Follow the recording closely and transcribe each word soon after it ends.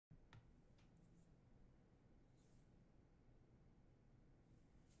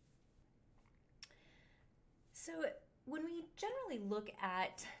So when we generally look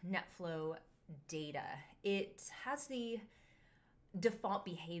at NetFlow data, it has the default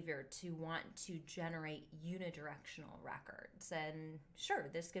behavior to want to generate unidirectional records. And sure,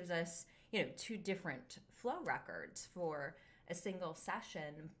 this gives us, two different flow records for a single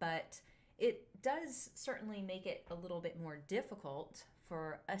session, but it does certainly make it a little bit more difficult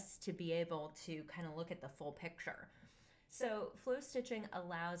for us to be able to kind of look at the full picture. So flow stitching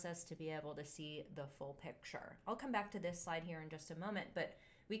allows us to be able to see the full picture. I'll come back to this slide here in just a moment, but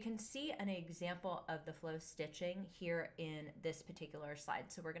we can see an example of the flow stitching here in this particular slide.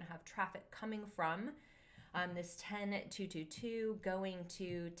 So we're going to have traffic coming from this 10.222 going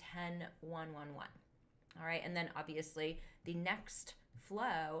to 10.111. All right, and then obviously the next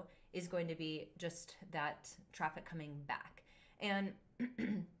flow is going to be just that traffic coming back. And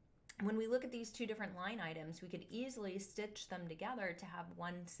when we look at these two different line items, we could easily stitch them together to have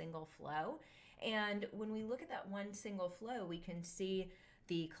one single flow. And when we look at that one single flow, we can see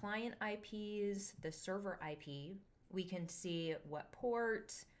the client IPs, the server IP. We can see what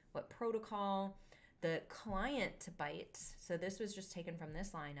port, what protocol, the client bytes. So this was just taken from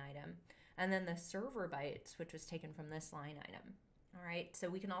this line item. And then the server bytes, which was taken from this line item. All right, so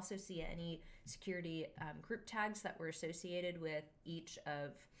we can also see any security group tags that were associated with each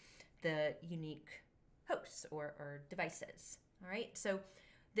of the unique hosts or devices. All right, so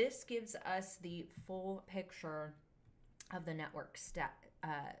this gives us the full picture of the network session.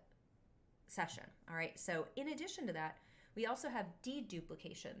 All right, so in addition to that, we also have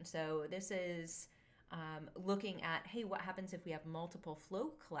de-duplication. So this is looking at, hey, what happens if we have multiple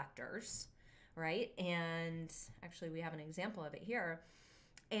flow collectors, right? And actually we have an example of it here.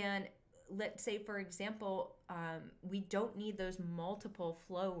 And let's say, for example, we don't need those multiple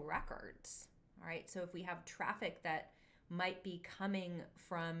flow records. All right, so if we have traffic that might be coming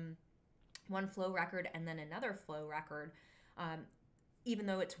from one flow record and then another flow record, even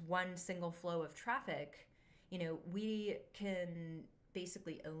though it's one single flow of traffic, we can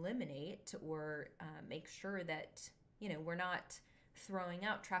basically eliminate or make sure that, we're not throwing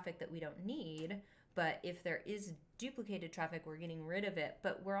out traffic that we don't need. But if there is duplicated traffic, we're getting rid of it,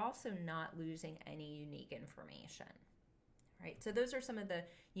 but we're also not losing any unique information. Right, so those are some of the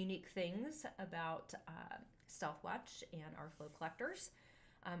unique things about Stealthwatch and our flow collectors.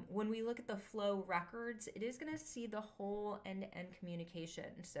 When we look at the flow records, it is going to see the whole end-to-end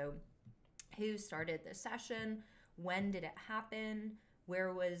communication. So who started the session, when did it happen,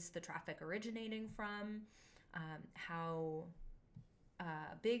 where was the traffic originating from, how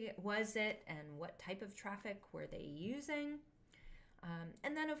big was it, and what type of traffic were they using.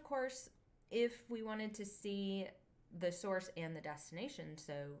 And then, of course, if we wanted to see the source and the destination,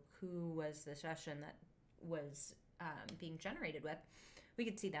 so who was the session that was being generated with, we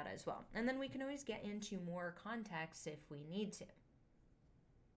could see that as well. And then we can always get into more context if we need to.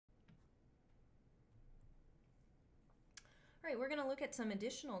 All right, we're going to look at some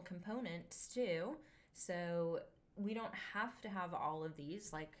additional components too. So we don't have to have all of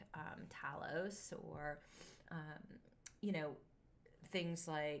these like Talos or, things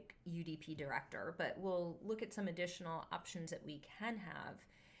like UDP Director, but we'll look at some additional options that we can have.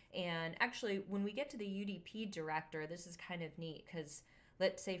 And actually, when we get to the UDP Director, this is kind of neat because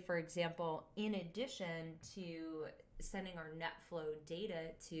let's say, for example, in addition to sending our NetFlow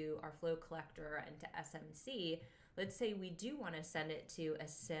data to our flow collector and to SMC, let's say we do want to send it to a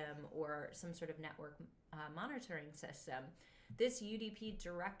SIM or some sort of network monitoring system. This UDP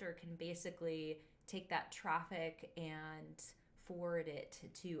Director can basically take that traffic and forward it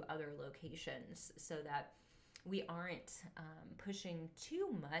to other locations so that we aren't pushing too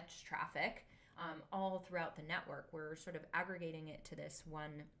much traffic all throughout the network. We're sort of aggregating it to this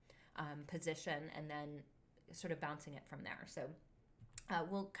one position and then sort of bouncing it from there. So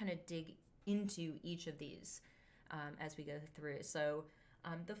we'll kind of dig into each of these as we go through. So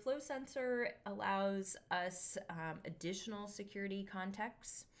the flow sensor allows us additional security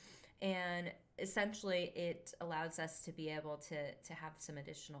context, and essentially it allows us to be able to have some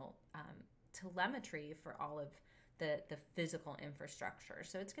additional telemetry for all of the physical infrastructure.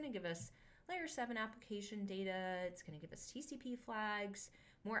 So it's going to give us layer 7 application data, it's going to give us TCP flags,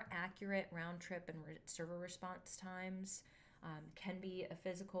 more accurate round trip and server response times, can be a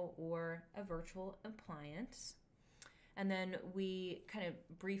physical or a virtual appliance. And then we kind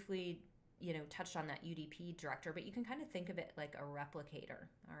of briefly, touched on that UDP Director, but you can kind of think of it like a replicator,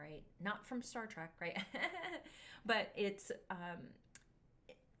 all right? Not from Star Trek, right? But it's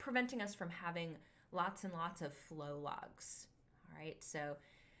preventing us from having lots and lots of flow logs, all right? So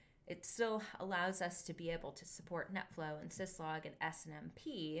it still allows us to be able to support NetFlow and syslog and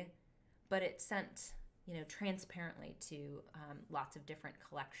SNMP, but it sent, transparently to lots of different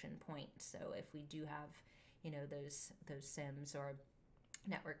collection points. So if we do have, those SIMs or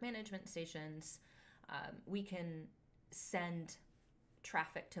network management stations, we can send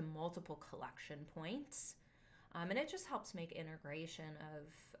traffic to multiple collection points. And it just helps make integration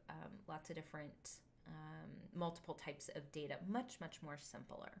of lots of different multiple types of data much, much more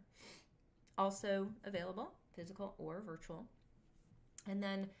simpler. Also available, physical or virtual. And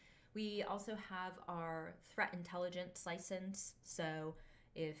then we also have our threat intelligence license. So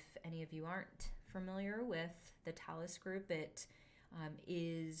if any of you aren't familiar with the Talos Group, it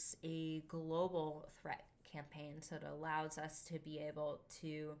is a global threat campaign. So it allows us to be able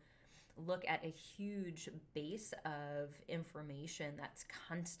to look at a huge base of information that's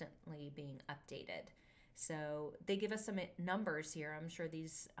constantly being updated. So they give us some numbers here. I'm sure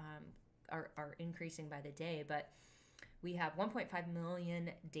these are increasing by the day, but we have 1.5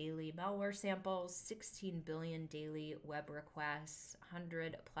 million daily malware samples, 16 billion daily web requests,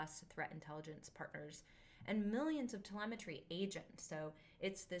 100 plus threat intelligence partners, and millions of telemetry agents. So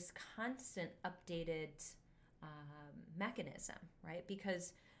it's this constant updated mechanism, right?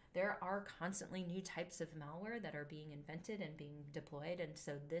 Because there are constantly new types of malware that are being invented and being deployed. And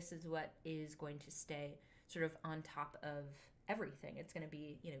so this is what is going to stay sort of on top of everything. It's going to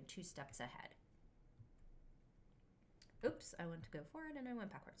be, 2 steps ahead. Oops, I went to go forward and I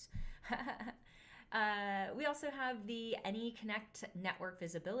went backwards. We also have the AnyConnect network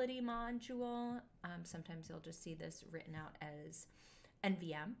visibility module. Sometimes you'll just see this written out as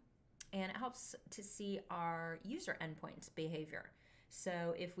NVM, and it helps to see our user endpoints behavior.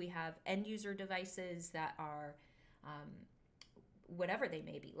 So if we have end user devices that are whatever they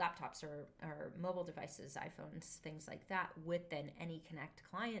may be, laptops or mobile devices, iPhones, things like that, with an AnyConnect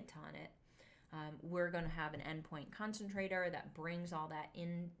client on it, we're going to have an endpoint concentrator that brings all that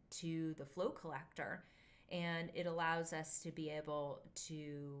into the flow collector, and it allows us to be able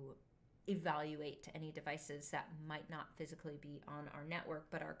to evaluate any devices that might not physically be on our network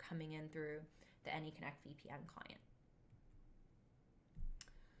but are coming in through the AnyConnect VPN client.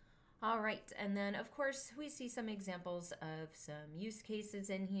 All right, and then of course we see some examples of some use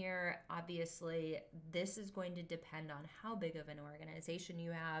cases in here. Obviously, this is going to depend on how big of an organization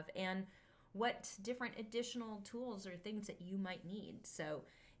you have and what different additional tools or things that you might need. So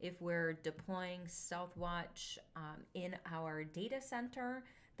if we're deploying Stealthwatch in our data center,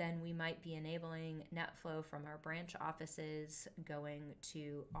 then we might be enabling NetFlow from our branch offices going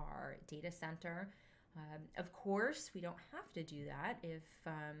to our data center. Of course, we don't have to do that if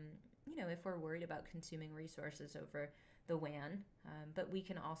if we're worried about consuming resources over the WAN, but we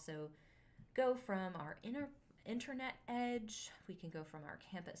can also go from our internet edge, we can go from our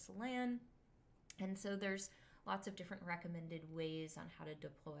campus LAN, and so there's lots of different recommended ways on how to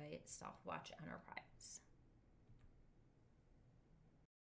deploy Stealthwatch Enterprise.